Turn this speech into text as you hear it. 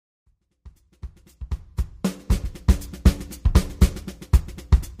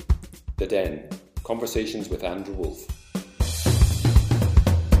The Den, Conversations with Andrew Wolf.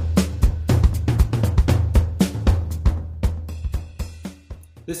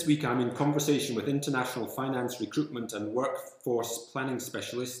 This week I'm in conversation with international finance recruitment and workforce planning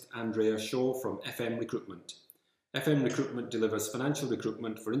specialist Andrea Shaw from FM Recruitment. FM Recruitment delivers financial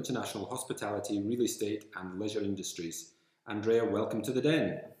recruitment for international hospitality, real estate and leisure industries. Andrea, welcome to The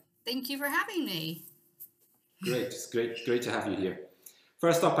Den. Thank you for having me. Great, it's great to have you here.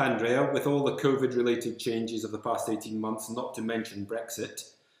 First up, Andrea, with all the COVID-related changes of the past 18 months, not to mention Brexit,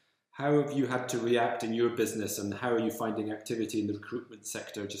 how have you had to react in your business and how are you finding activity in the recruitment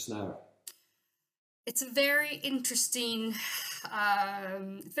sector just now? It's very interesting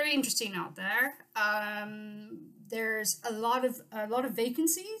out there. There's a lot of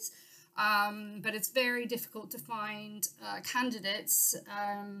vacancies, but it's very difficult to find candidates,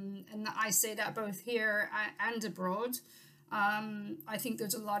 and I say that both here and abroad. I think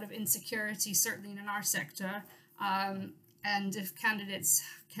there's a lot of insecurity, certainly in our sector, and if candidates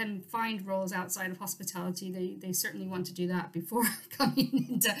can find roles outside of hospitality, they certainly want to do that before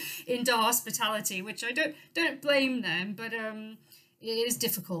coming into hospitality, which I don't blame them, but it is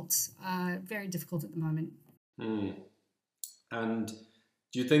difficult, very difficult at the moment. And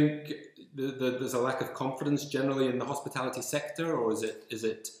do you think there's a lack of confidence generally in the hospitality sector, or has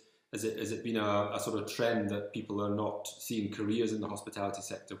it been a sort of trend that people are not seeing careers in the hospitality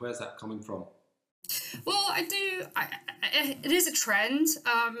sector? Where's that coming from? Well, it is a trend.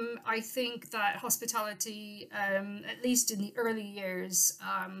 I think that hospitality, at least in the early years,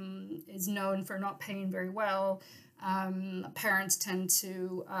 is known for not paying very well. Parents tend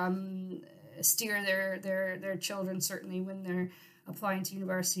to steer their children, certainly when they're applying to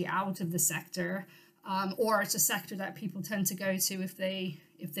university, out of the sector, or it's a sector that people tend to go to if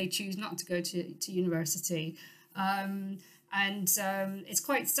they choose not to go to university. And it's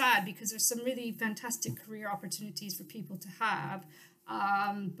quite sad because there's some really fantastic career opportunities for people to have.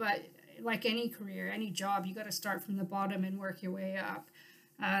 But like any career, any job, you got to start from the bottom and work your way up.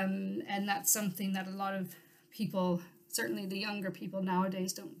 And that's something that a lot of people, certainly the younger people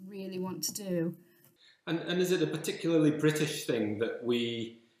nowadays, don't really want to do. And is it a particularly British thing that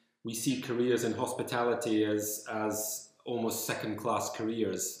we see careers in hospitality as almost second-class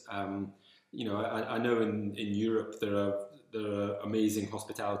careers? I know in Europe there are amazing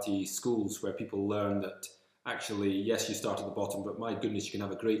hospitality schools where people learn that actually, yes, you start at the bottom, but my goodness, you can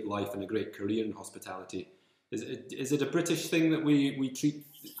have a great life and a great career in hospitality. Is it a British thing that we treat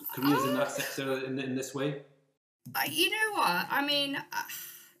careers in that sector in this way? You know what? I mean,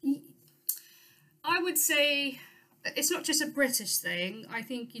 I would say it's not just a British thing. I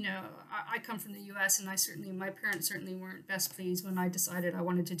think, I come from the US and my parents certainly weren't best pleased when I decided I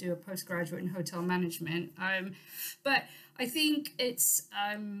wanted to do a postgraduate in hotel management. But I think it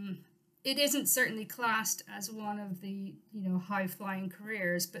isn't certainly classed as one of the, high flying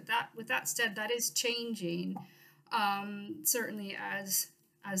careers, but with that said, that is changing, certainly as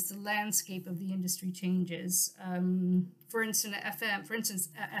the landscape of the industry changes. For instance, at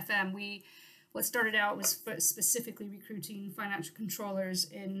FM, what started out was specifically recruiting financial controllers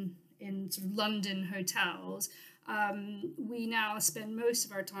in sort of London hotels. We now spend most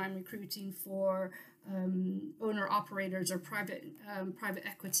of our time recruiting for owner-operators or private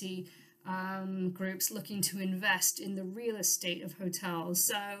equity groups looking to invest in the real estate of hotels.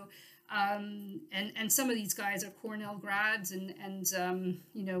 So, and some of these guys are Cornell grads and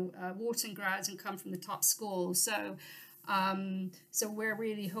Wharton grads and come from the top schools. So we're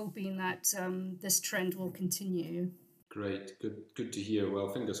really hoping that this trend will continue. Great, good to hear. Well,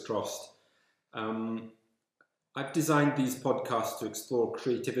 fingers crossed. I've designed these podcasts to explore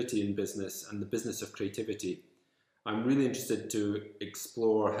creativity in business and the business of creativity. I'm really interested to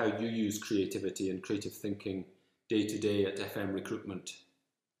explore how you use creativity and creative thinking day to day at FM Recruitment.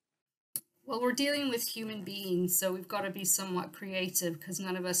 Well, we're dealing with human beings, so we've got to be somewhat creative because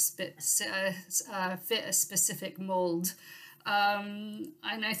none of us fit a specific mold. And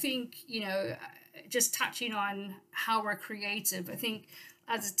I think, just touching on how we're creative, I think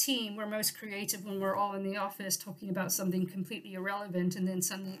as a team, we're most creative when we're all in the office talking about something completely irrelevant, and then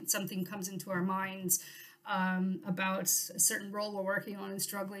something comes into our minds about a certain role we're working on and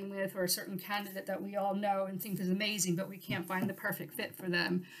struggling with, or a certain candidate that we all know and think is amazing, but we can't find the perfect fit for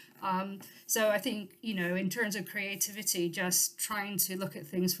them. So I think, in terms of creativity, just trying to look at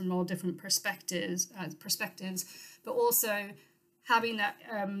things from all different perspectives, but also having that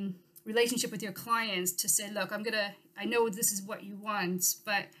relationship with your clients to say, look, I know this is what you want,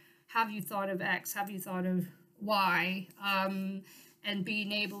 but have you thought of X? Have you thought of Y? and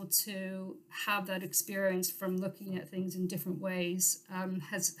being able to have that experience from looking at things in different ways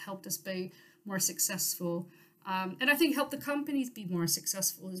has helped us be more successful. And I think help the companies be more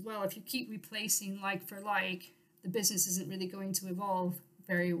successful as well. If you keep replacing like for like, the business isn't really going to evolve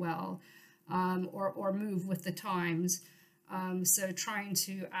very well, or move with the times. So trying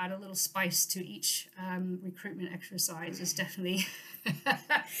to add a little spice to each recruitment exercise is definitely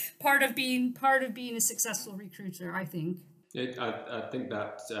part of being a successful recruiter, I think. I think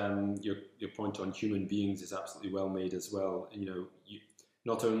that your point on human beings is absolutely well made as well.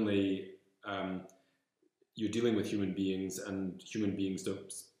 Not only you're dealing with human beings, and human beings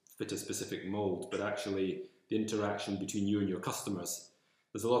don't fit a specific mold, but actually the interaction between you and your customers.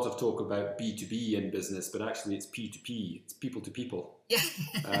 There's a lot of talk about B2B in business, but actually it's P2P, it's people to people. Yeah.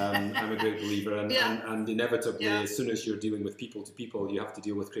 I'm a great believer, and inevitably, as soon as you're dealing with people to people, you have to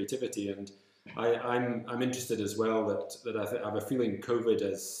deal with creativity. And I'm interested as well that I have a feeling COVID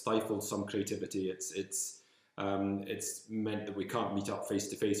has stifled some creativity. It's meant that we can't meet up face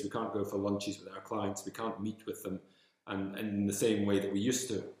to face. We can't go for lunches with our clients. We can't meet with them, and in the same way that we used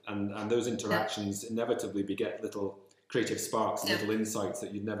to. And those interactions inevitably beget little creative sparks, little insights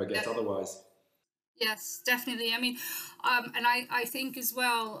that you'd never get otherwise. Yes, definitely. I mean, and I think as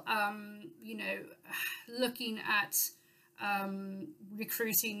well, looking at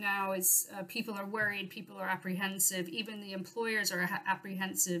recruiting now is people are worried, people are apprehensive, even the employers are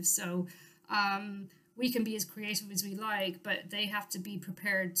apprehensive. So we can be as creative as we like, but they have to be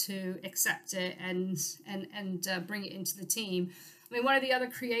prepared to accept it and bring it into the team. I mean, one of the other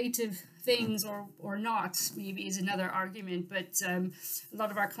creative things, or not, maybe is another argument, but a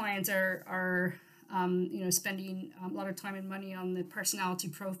lot of our clients are spending a lot of time and money on the personality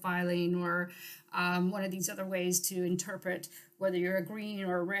profiling, or one of these other ways to interpret whether you're a green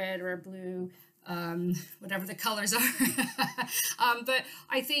or a red or a blue, whatever the colors are. But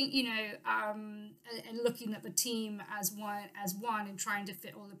I think, and looking at the team as one and trying to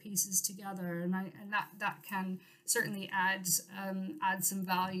fit all the pieces together, and that can certainly add some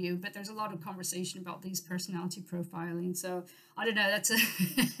value. But there's a lot of conversation about these personality profiling. So I don't know, that's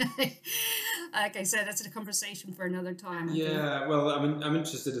like I said, that's a conversation for another time. Yeah, well, I'm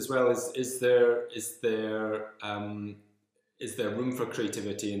interested as well. Is there room for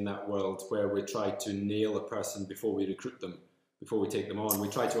creativity in that world, where we try to nail a person before we recruit them, before we take them on? We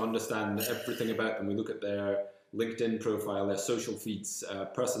try to understand everything about them. We look at their LinkedIn profile, their social feeds,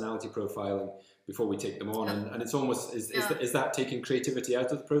 personality profiling before we take them on. And it's almost, is that taking creativity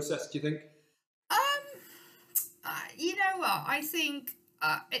out of the process, do you think? You know what, I think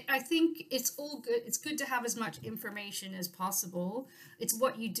it's all good. It's good to have as much information as possible. It's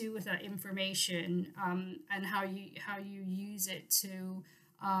what you do with that information, and how you use it to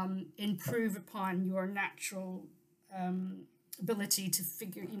improve upon your natural ability to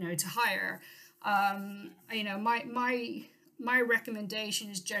to hire. My recommendation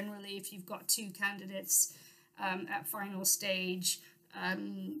is generally, if you've got two candidates at final stage,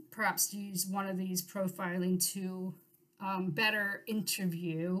 perhaps use one of these profiling to better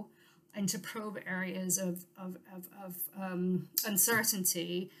interview and to probe areas of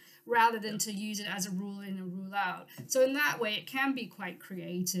uncertainty, rather than to use it as a rule in and rule out. So in that way, it can be quite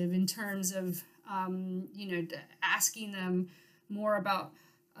creative in terms of asking them more about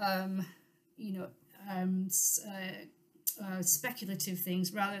speculative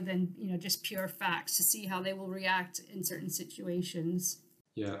things, rather than just pure facts, to see how they will react in certain situations.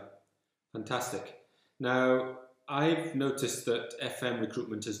 Yeah, fantastic. Now, I've noticed that FM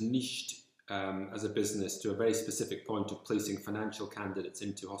Recruitment has niched as a business to a very specific point of placing financial candidates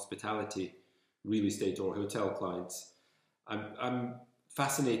into hospitality, real estate or hotel clients. I'm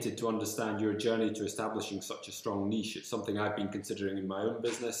fascinated to understand your journey to establishing such a strong niche. It's something I've been considering in my own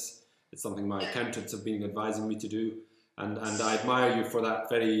business. It's something my accountants have been advising me to do. And I admire you for that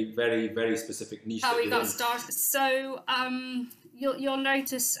very, very, very specific niche. How we got started. So you'll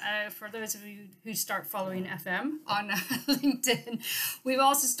notice, for those of you who start following FM on LinkedIn, we've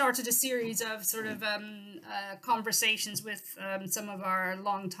also started a series of sort of conversations with some of our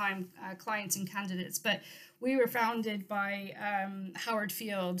long-time clients and candidates. But we were founded by Howard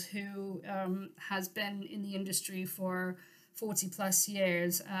Field, who has been in the industry for 40 plus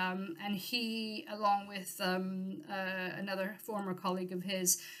years, and he, along with another former colleague of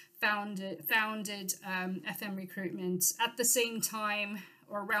his, founded FM Recruitment at the same time,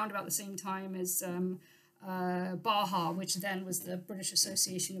 or around about the same time, as BAHA, which then was the British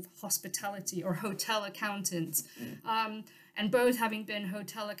Association of Hospitality or Hotel Accountants. And both having been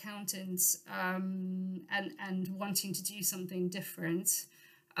hotel accountants and wanting to do something different,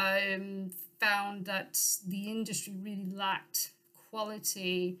 found that the industry really lacked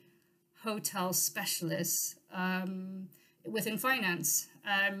quality hotel specialists within finance.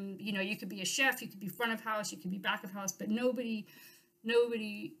 You could be a chef, you could be front of house, you could be back of house, but nobody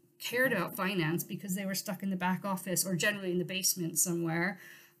cared about finance because they were stuck in the back office or generally in the basement somewhere.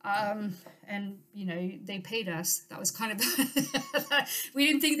 And they paid us. That was kind of we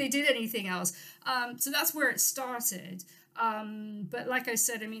didn't think they did anything else. So that's where it started. But like I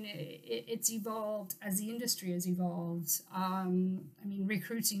said, I mean, it's evolved as the industry has evolved.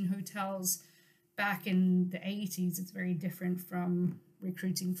 Recruiting hotels back in the 80s, it's very different from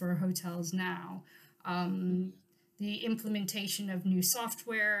recruiting for hotels now. The implementation of new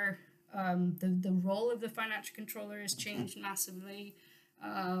software, the role of the financial controller has changed massively.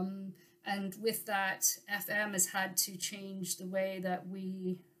 And with that, FM has had to change the way that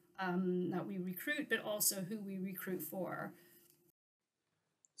we recruit, but also who we recruit for.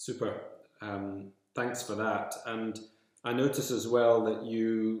 Super. Thanks for that. And I notice as well that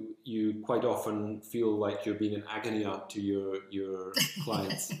you quite often feel like you're being an agony aunt to your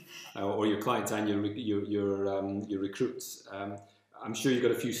clients, or your clients and your recruits. I'm sure you've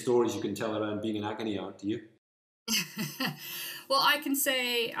got a few stories you can tell around being an agony aunt, do you? Well, I can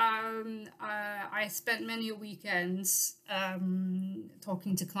say I spent many weekends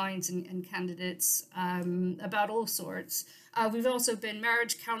talking to clients and candidates about all sorts. We've also been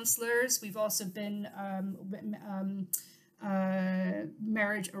marriage counselors. We've also been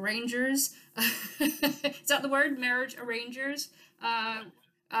marriage arrangers. Is that the word? Marriage arrangers.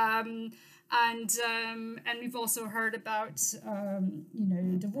 And we've also heard about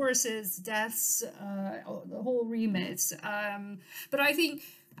divorces, deaths, the whole remit. But I think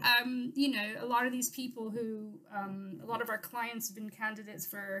a lot of these people who a lot of our clients have been candidates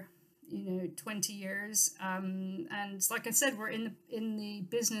for 20 years, and like I said, we're in the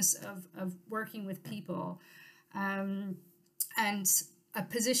business of working with people, and a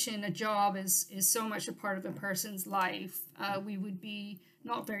position, a job is so much a part of a person's life. We would be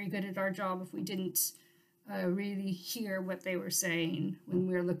not very good at our job if we didn't really hear what they were saying when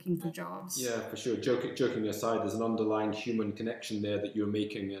we were looking for jobs. Yeah, for sure. Joking aside, there's an underlying human connection there that you're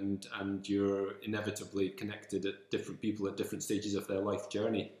making, and you're inevitably connected at different people at different stages of their life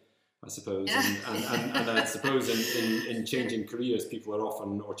journey, I suppose. Yeah. And I suppose in changing careers, people are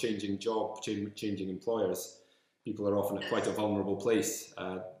often, or changing job, changing employers, people are often at quite a vulnerable place.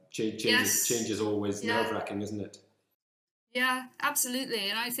 Change is always nerve-wracking, isn't it? Yeah, absolutely.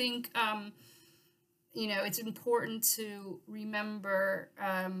 And I think, it's important to remember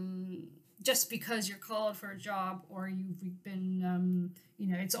just because you're called for a job or you've been,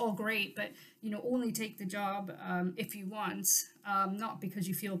 it's all great, but, only take the job if you want, not because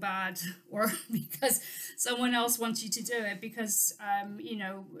you feel bad or because someone else wants you to do it, because,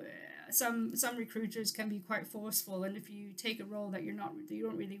 some recruiters can be quite forceful. And if you take a role that you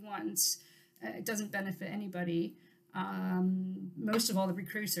don't really want, it doesn't benefit anybody. Most of all the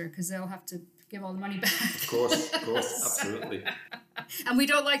recruiter, because they'll have to give all the money back. Of course, absolutely. And we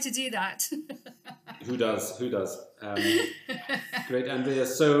don't like to do that. Who does? Great, Andrea.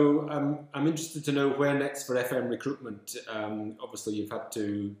 So I'm interested to know where next for FM Recruitment. Obviously, you've had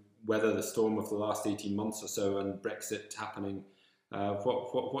to weather the storm of the last 18 months or so, and Brexit happening.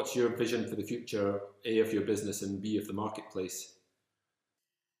 What's your vision for the future, A, of your business and B, of the marketplace?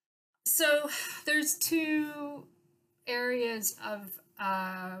 So there's two areas of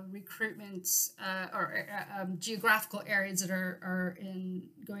recruitment or geographical areas that are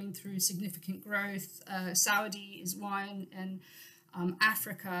going through significant growth. Saudi is one, and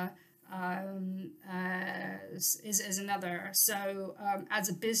Africa is another. So as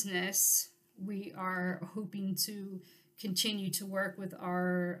a business, we are hoping to continue to work with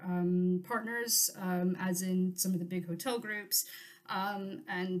our partners, as in some of the big hotel groups,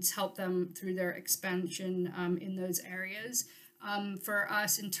 and help them through their expansion in those areas. For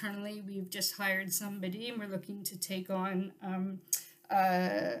us internally, we've just hired somebody, and we're looking to take on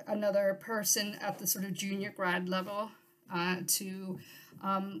another person at the sort of junior grad level to,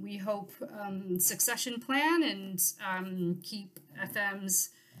 we hope, succession plan and keep FM's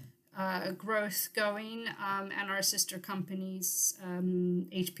growth going, and our sister companies,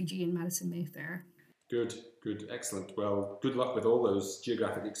 HPG and Madison Mayfair. Good, excellent. Well, good luck with all those.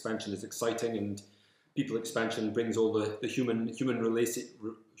 Geographic expansion is exciting, and people expansion brings all the human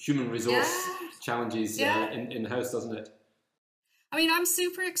resource challenges in-house, doesn't it? I mean, I'm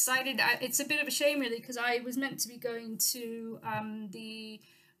super excited. It's a bit of a shame, really, because I was meant to be going to the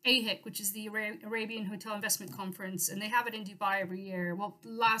AHIC, which is the Arabian Hotel Investment Conference, and they have it in Dubai every year. Well,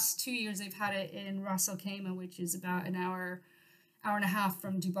 the last 2 years they've had it in Ras Al Khaimah, which is about an hour and a half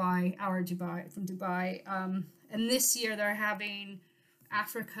from Dubai, And this year they're having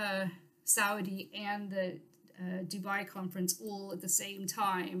Africa, Saudi, and the Dubai conference all at the same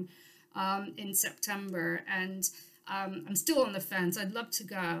time in September. And I'm still on the fence. I'd love to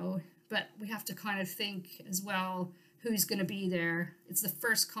go, but we have to kind of think as well who's going to be there. It's the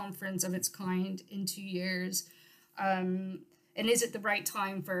first conference of its kind in 2 years. And is it the right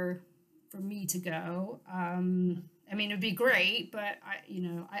time for me to go? I mean, it'd be great, but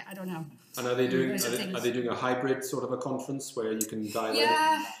I don't know. And are they doing a hybrid sort of a conference where you can dial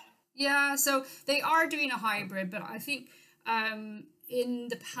in? Yeah. So they are doing a hybrid, but I think in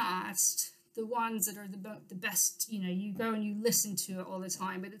the past, the ones that are the best, you go and you listen to it all the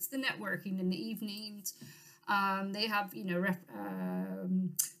time, but it's the networking in the evenings. They have,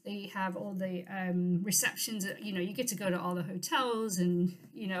 they have all the receptions. You get to go to all the hotels, and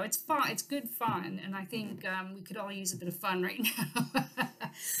it's fun. It's good fun, and I think we could all use a bit of fun right now.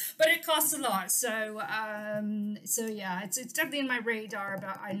 But it costs a lot, so yeah, it's definitely in my radar,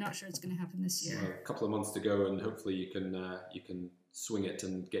 but I'm not sure it's going to happen this year. Well, a couple of months to go, and hopefully you can swing it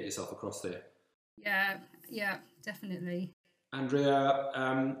and get yourself across there. Yeah, definitely. Andrea,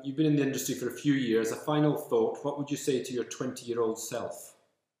 you've been in the industry for a few years. A final thought, what would you say to your 20-year-old self?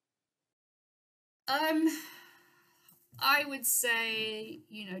 I would say,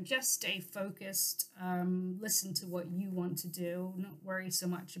 just stay focused, listen to what you want to do, not worry so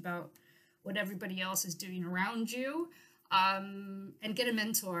much about what everybody else is doing around you, and get a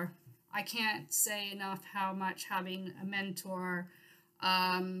mentor. I can't say enough how much having a mentor,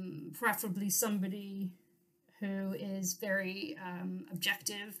 preferably somebody who is very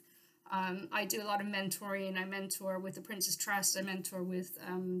objective. I do a lot of mentoring. I mentor with the Princess Trust. I mentor with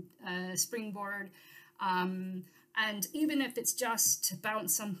Springboard. And even if it's just to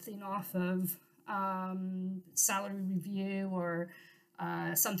bounce something off of salary review or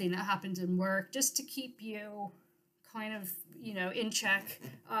something that happened in work, just to keep you kind of, in check,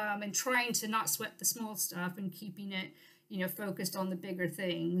 and trying to not sweat the small stuff and keeping it, focused on the bigger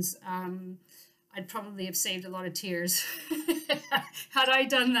things. I'd probably have saved a lot of tears had I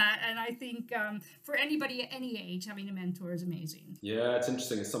done that. And I think for anybody at any age, having a mentor is amazing. Yeah, it's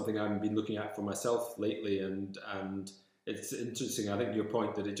interesting. It's something I've been looking at for myself lately, and it's interesting. I think your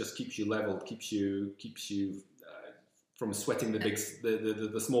point that it just keeps you leveled, keeps you from sweating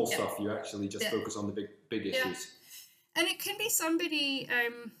the small stuff. You actually just focus on the big issues. And it can be somebody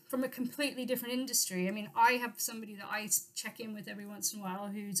from a completely different industry. I mean, I have somebody that I check in with every once in a while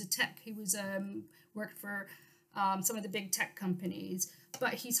who's a tech. He was worked for some of the big tech companies,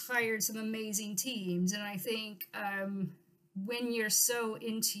 but he's hired some amazing teams. And I think when you're so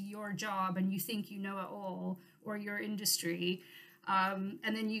into your job and you think you know it all, or your industry, and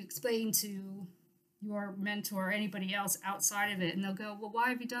then you explain to your mentor or anybody else outside of it, and they'll go, well, why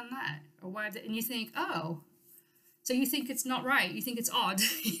have you done that? Or why have and you think, oh, so you think it's not right. You think it's odd.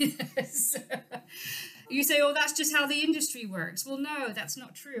 Yes. You say, oh, that's just how the industry works. Well, no, that's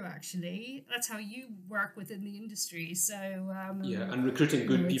not true, actually. That's how you work within the industry. So and recruiting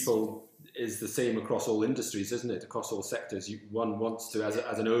good people is the same across all industries, isn't it? Across all sectors. One wants to, as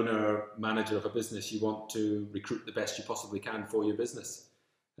an owner, manager of a business, you want to recruit the best you possibly can for your business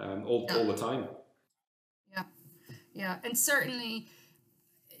all the time. Yeah, and certainly,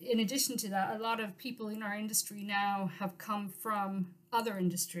 in addition to that, a lot of people in our industry now have come from other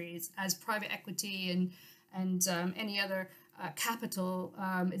industries as private equity and any other capital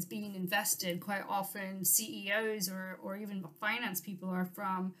is being invested. Quite often CEOs or even finance people are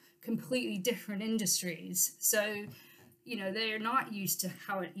from completely different industries. So, they're not used to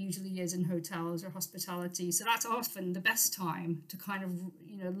how it usually is in hotels or hospitality. So that's often the best time to kind of,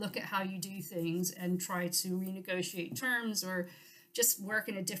 look at how you do things and try to renegotiate terms or just work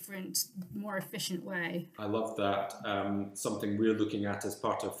in a different, more efficient way. I love that. Something we're looking at as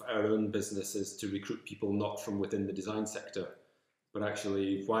part of our own business is to recruit people not from within the design sector, but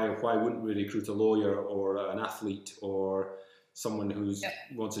actually, why wouldn't we recruit a lawyer or an athlete or someone who's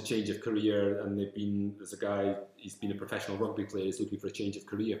wants a change of career, and there's a guy, he's been a professional rugby player, he's looking for a change of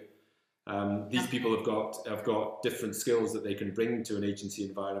career. These people have got different skills that they can bring to an agency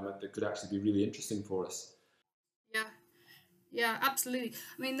environment that could actually be really interesting for us. Yeah, absolutely.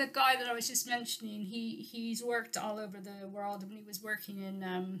 I mean, the guy that I was just mentioning, he's worked all over the world. When he was working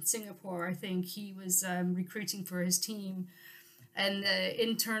in Singapore, I think he was recruiting for his team, and the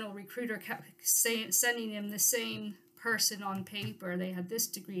internal recruiter kept sending him the same person on paper. They had this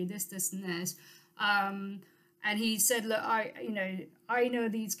degree, this, and this. And he said, look, I know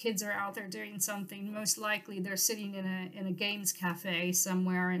these kids are out there doing something. Most likely they're sitting in a games cafe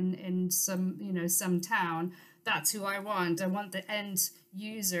somewhere in some, some town. that's who I want. I want the end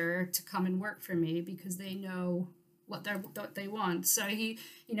user to come and work for me because they know what they want. So he,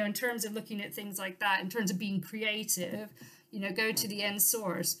 in terms of looking at things like that, in terms of being creative, go to the end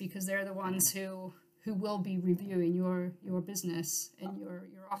source, because they're the ones who will be reviewing your business and your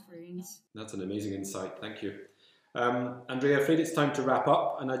offerings. That's an amazing insight. Thank you. Andrea, I'm afraid it's time to wrap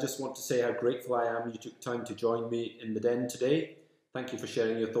up, and I just want to say how grateful I am you took time to join me in the den today. Thank you for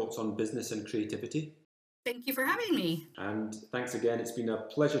sharing your thoughts on business and creativity. Thank you for having me. And thanks again. It's been a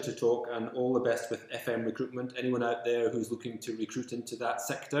pleasure to talk, and all the best with FM Recruitment. Anyone out there who's looking to recruit into that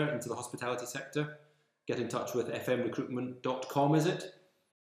sector, into the hospitality sector, get in touch with fmrecruitment.com, is it?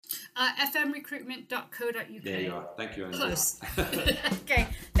 fmrecruitment.co.uk. There you are. Thank you, Andrea. Close. Okay.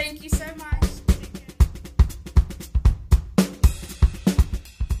 Thank you so much.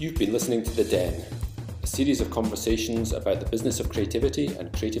 You've been listening to The Den, a series of conversations about the business of creativity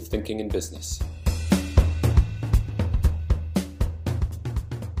and creative thinking in business.